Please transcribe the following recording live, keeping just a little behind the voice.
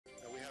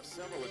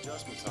several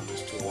adjustments on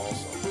this tool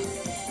also.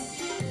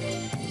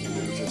 And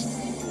we're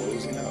just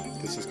closing up.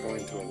 This is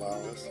going to allow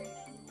us to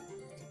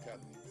cut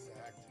the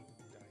exact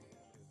diameter that.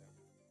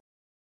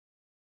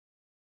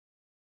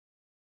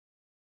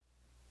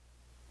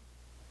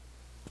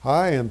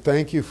 Hi, and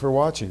thank you for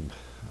watching.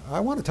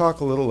 I want to talk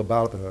a little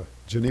about the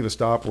Geneva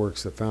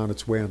Stopworks that found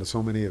its way into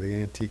so many of the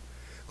antique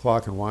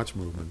clock and watch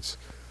movements.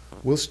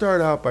 We'll start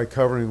out by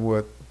covering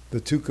what the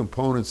two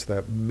components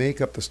that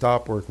make up the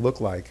stopwork look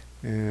like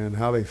and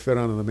how they fit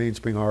onto the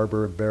mainspring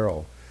arbor and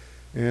barrel.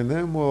 And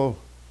then we'll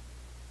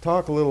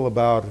talk a little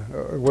about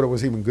what it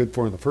was even good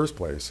for in the first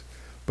place.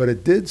 But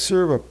it did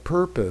serve a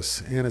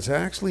purpose, and it's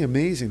actually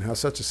amazing how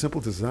such a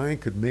simple design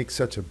could make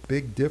such a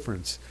big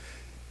difference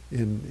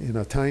in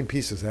a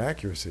timepiece's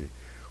accuracy.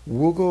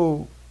 We'll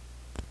go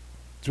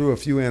through a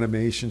few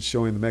animations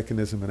showing the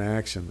mechanism in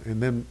action,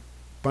 and then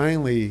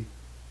finally,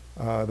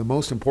 the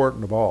most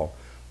important of all,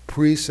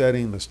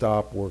 presetting the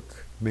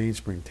stopwork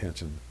mainspring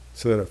tension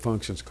so that it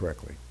functions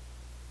correctly.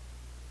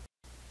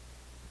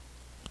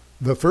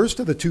 The first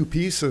of the two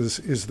pieces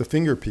is the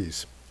finger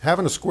piece.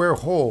 Having a square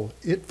hole,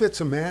 it fits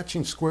a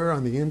matching square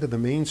on the end of the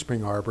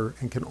mainspring arbor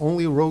and can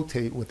only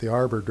rotate with the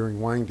arbor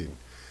during winding.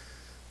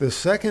 The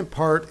second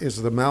part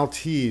is the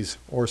Maltese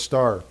or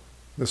star.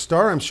 The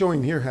star I'm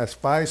showing here has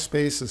 5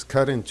 spaces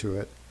cut into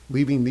it,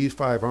 leaving these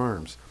 5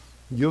 arms.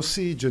 You'll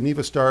see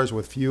Geneva stars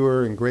with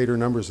fewer and greater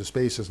numbers of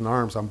spaces and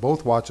arms on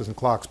both watches and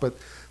clocks, but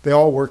they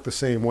all work the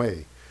same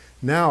way.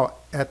 Now,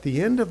 at the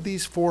end of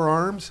these 4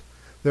 arms,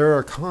 there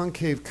are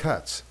concave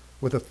cuts,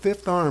 with a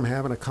 5th arm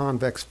having a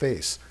convex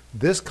face.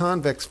 This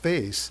convex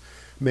face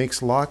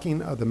makes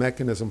locking of the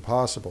mechanism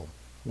possible.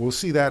 We'll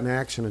see that in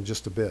action in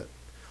just a bit.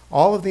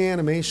 All of the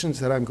animations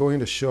that I'm going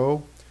to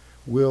show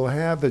will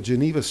have the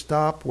Geneva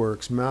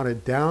Stopworks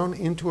mounted down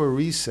into a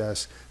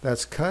recess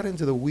that's cut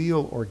into the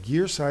wheel or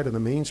gear side of the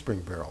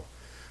mainspring barrel.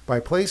 By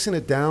placing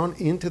it down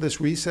into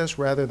this recess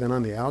rather than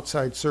on the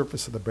outside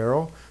surface of the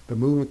barrel, the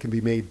movement can be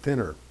made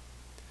thinner.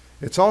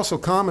 It's also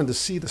common to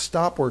see the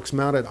stopworks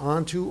mounted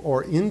onto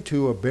or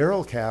into a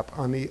barrel cap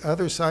on the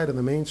other side of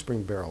the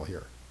mainspring barrel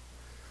here,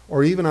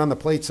 or even on the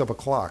plates of a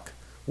clock.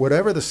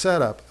 Whatever the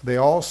setup, they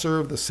all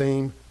serve the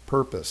same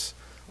purpose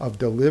of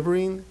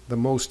delivering the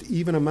most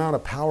even amount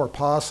of power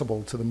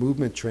possible to the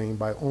movement train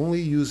by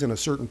only using a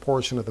certain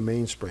portion of the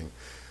mainspring.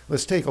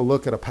 Let's take a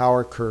look at a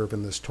power curve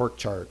in this torque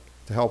chart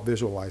to help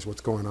visualize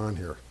what's going on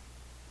here.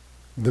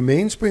 The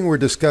mainspring we're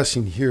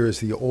discussing here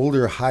is the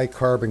older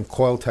high-carbon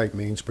coil-type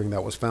mainspring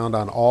that was found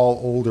on all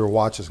older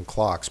watches and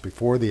clocks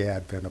before the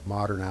advent of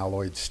modern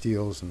alloyed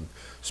steels and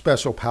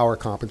special power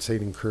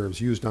compensating curves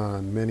used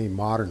on many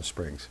modern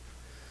springs.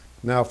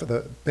 Now, for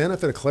the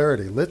benefit of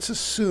clarity, let's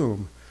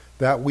assume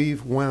that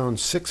we've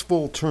wound 6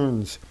 full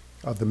turns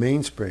of the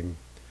mainspring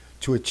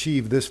to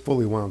achieve this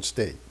fully wound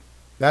state.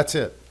 That's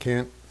it.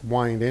 Can't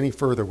wind any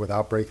further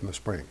without breaking the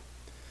spring.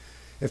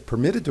 If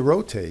permitted to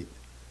rotate,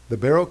 the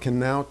barrel can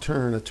now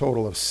turn a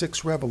total of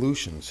 6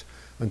 revolutions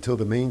until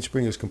the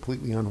mainspring is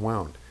completely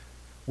unwound.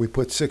 We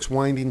put 6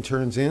 winding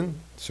turns in,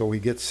 so we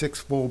get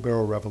 6 full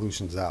barrel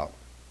revolutions out.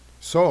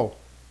 So,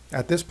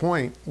 at this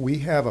point, we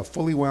have a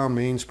fully wound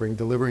mainspring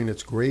delivering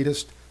its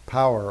greatest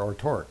power or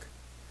torque.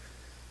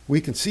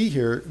 We can see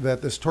here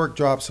that this torque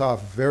drops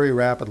off very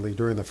rapidly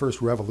during the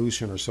first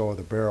revolution or so of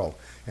the barrel,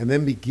 and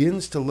then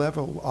begins to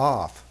level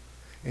off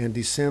and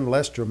descend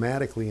less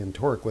dramatically in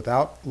torque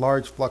without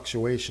large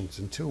fluctuations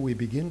until we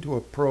begin to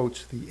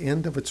approach the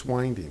end of its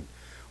winding,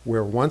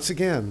 where once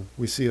again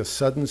we see a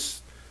sudden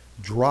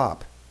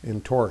drop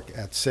in torque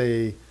at,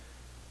 say,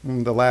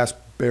 the last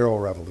barrel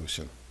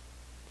revolution.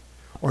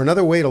 Or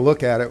another way to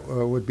look at it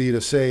would be to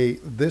say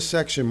this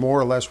section more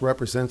or less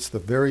represents the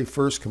very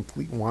first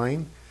complete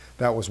wind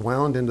that was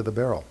wound into the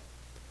barrel.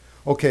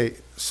 Okay,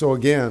 so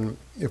again,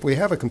 if we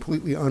have a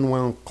completely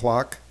unwound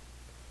clock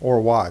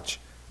or watch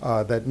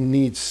that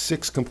needs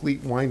 6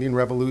 complete winding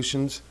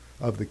revolutions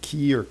of the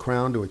key or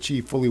crown to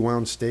achieve fully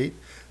wound state,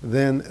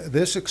 then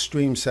this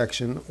extreme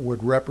section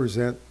would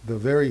represent the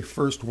very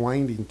first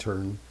winding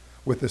turn,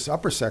 with this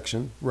upper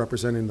section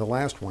representing the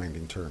last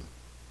winding turn.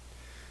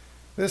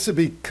 This would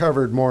be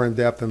covered more in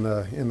depth in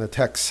the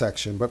text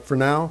section, but for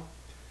now,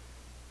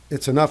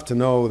 it's enough to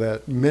know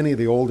that many of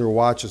the older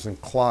watches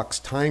and clocks'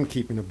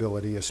 timekeeping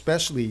ability,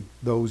 especially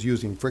those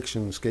using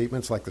friction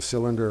escapements like the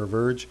cylinder or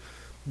verge,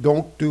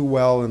 don't do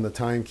well in the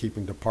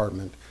timekeeping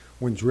department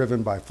when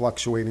driven by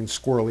fluctuating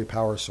squirrely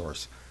power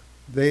source.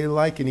 They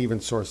like an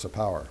even source of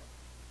power.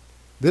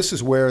 This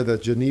is where the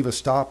Geneva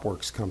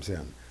Stopworks comes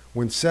in.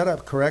 When set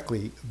up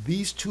correctly,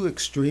 these 2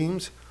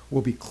 extremes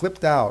will be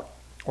clipped out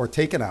or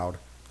taken out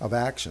of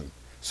action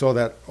so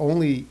that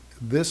only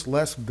this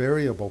less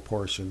variable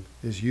portion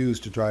is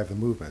used to drive the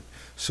movement.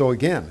 So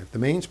again, if the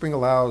mainspring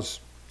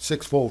allows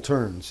 6 full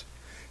turns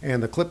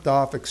and the clipped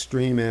off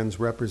extreme ends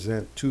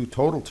represent 2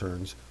 total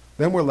turns,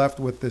 then we're left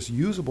with this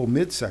usable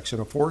midsection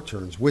of 4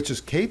 turns, which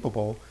is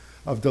capable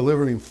of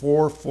delivering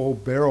 4 full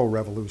barrel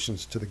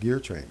revolutions to the gear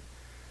train.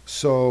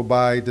 So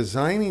by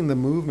designing the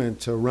movement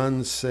to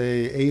run,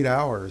 say, 8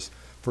 hours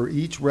for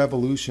each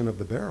revolution of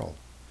the barrel,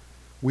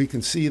 we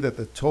can see that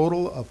the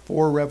total of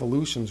 4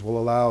 revolutions will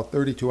allow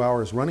 32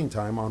 hours running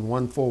time on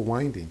one full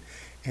winding,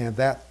 and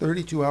that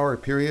 32-hour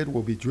period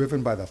will be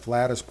driven by the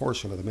flattest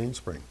portion of the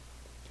mainspring.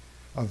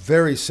 A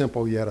very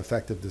simple yet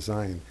effective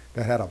design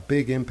that had a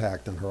big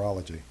impact on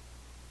horology.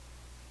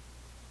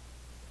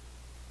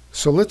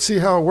 So let's see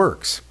how it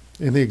works.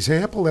 In the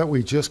example that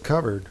we just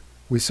covered,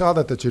 we saw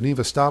that the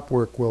Geneva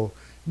Stopwork will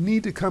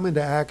need to come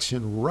into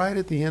action right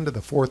at the end of the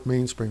 4th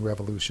mainspring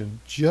revolution,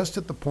 just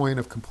at the point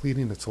of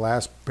completing its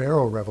last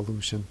barrel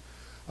revolution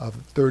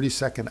of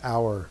 32nd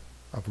hour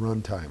of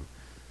runtime.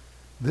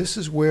 This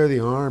is where the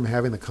arm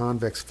having the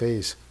convex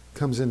face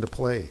comes into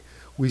play.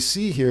 We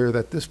see here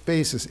that this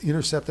face has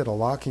intercepted a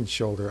locking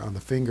shoulder on the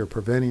finger,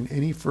 preventing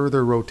any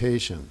further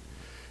rotation.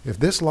 If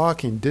this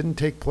locking didn't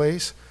take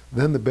place,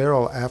 then the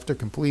barrel, after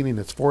completing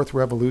its 4th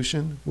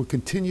revolution, would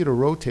continue to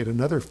rotate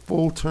another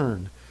full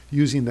turn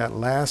using that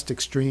last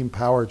extreme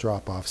power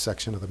drop-off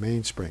section of the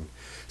mainspring,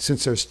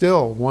 since there's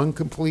still one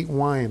complete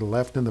wind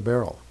left in the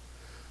barrel.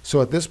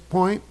 So at this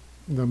point,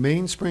 the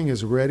mainspring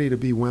is ready to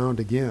be wound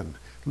again.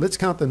 Let's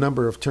count the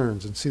number of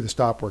turns and see the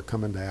stopwork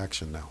come into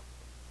action now.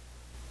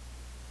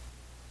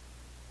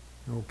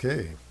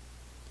 Okay.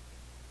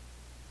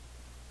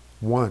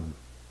 1,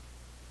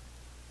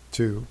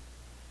 2,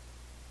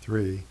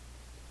 3,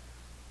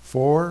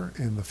 4,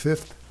 and the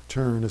 5th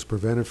turn is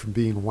prevented from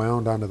being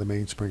wound onto the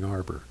mainspring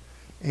arbor.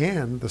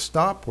 And the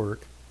stopwork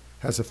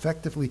has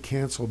effectively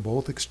canceled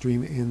both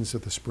extreme ends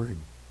of the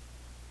spring.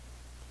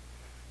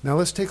 Now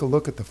let's take a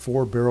look at the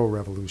 4 barrel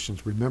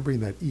revolutions, remembering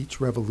that each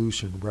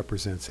revolution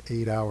represents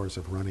 8 hours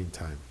of running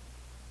time.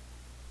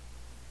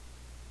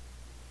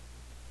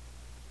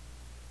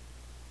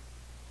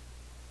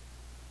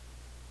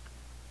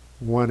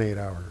 One 8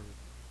 hour.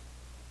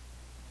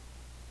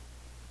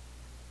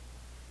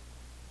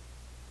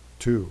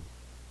 2.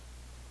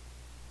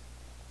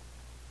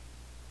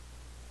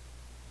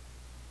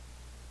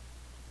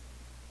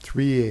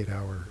 3 8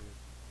 hour.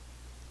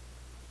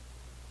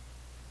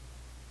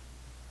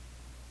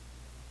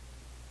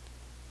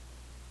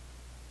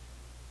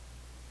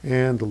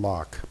 'And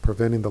lock,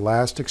 preventing the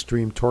last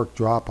extreme torque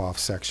drop-off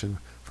section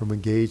from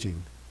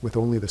engaging, with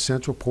only the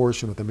central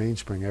portion of the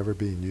mainspring ever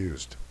being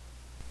used.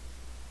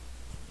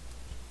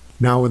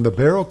 Now, when the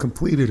barrel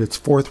completed its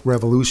 4th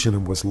revolution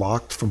and was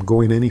locked from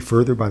going any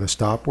further by the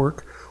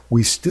stopwork,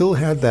 we still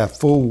had that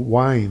full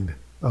wind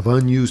of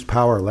unused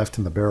power left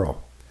in the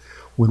barrel.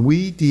 When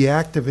we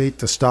deactivate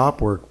the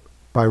stopwork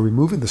by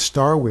removing the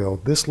star wheel,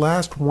 this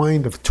last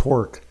wind of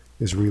torque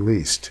is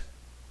released.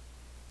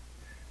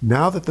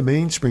 Now that the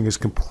mainspring is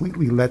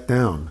completely let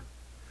down,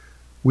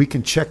 we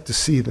can check to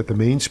see that the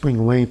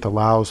mainspring length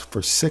allows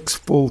for 6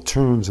 full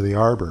turns of the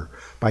arbor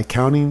by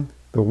counting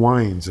the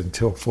winds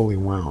until fully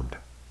wound.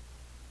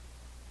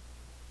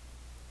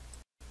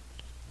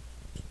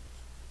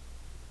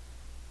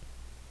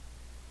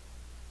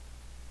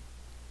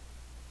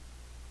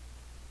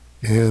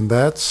 And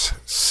that's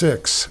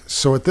 6.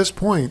 So at this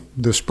point,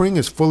 the spring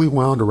is fully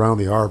wound around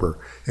the arbor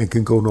and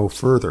can go no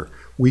further.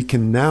 We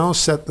can now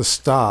set the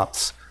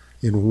stops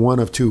in one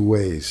of 2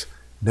 ways.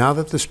 Now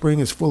that the spring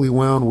is fully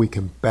wound, we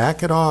can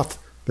back it off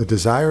the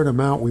desired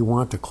amount we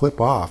want to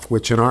clip off,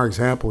 which in our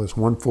example is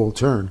 1 full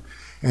turn,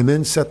 and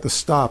then set the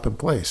stop in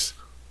place.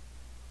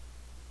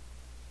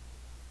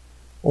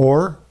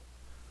 Or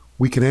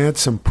we can add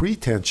some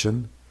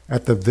pre-tension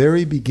at the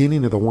very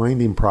beginning of the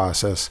winding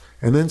process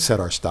and then set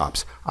our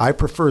stops. I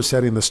prefer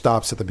setting the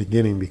stops at the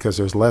beginning because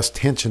there's less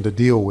tension to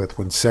deal with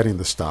when setting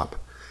the stop,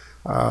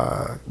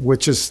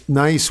 which is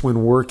nice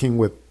when working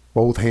with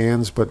both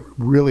hands, but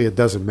really it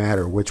doesn't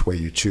matter which way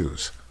you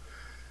choose.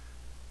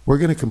 We're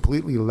going to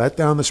completely let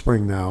down the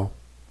spring now,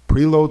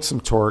 preload some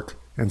torque,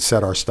 and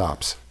set our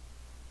stops.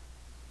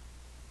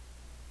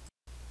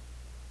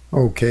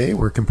 Okay,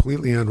 we're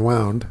completely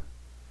unwound.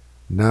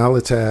 Now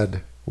let's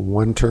add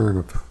 1 turn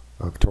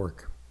of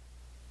torque.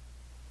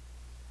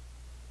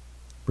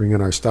 Bring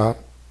in our stop.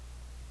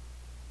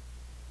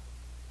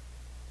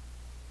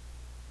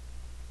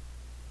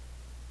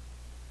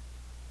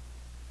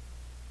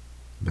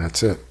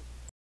 That's it.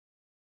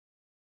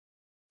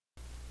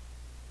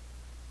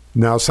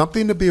 Now,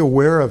 something to be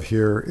aware of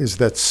here is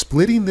that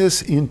splitting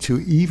this into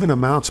even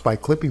amounts by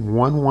clipping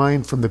 1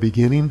 wind from the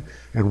beginning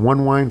and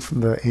 1 wind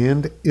from the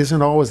end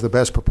isn't always the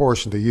best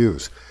proportion to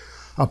use.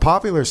 A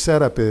popular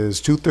setup is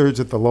 2/3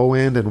 at the low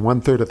end and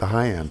 1/3 at the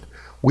high end.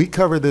 We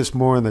cover this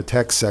more in the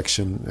text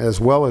section,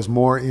 as well as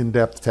more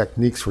in-depth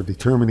techniques for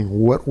determining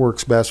what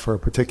works best for a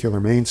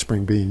particular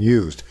mainspring being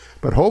used.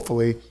 But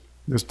hopefully,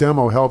 this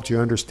demo helped you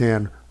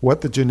understand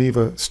what the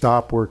Geneva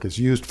Stopwork is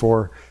used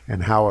for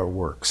and how it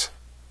works.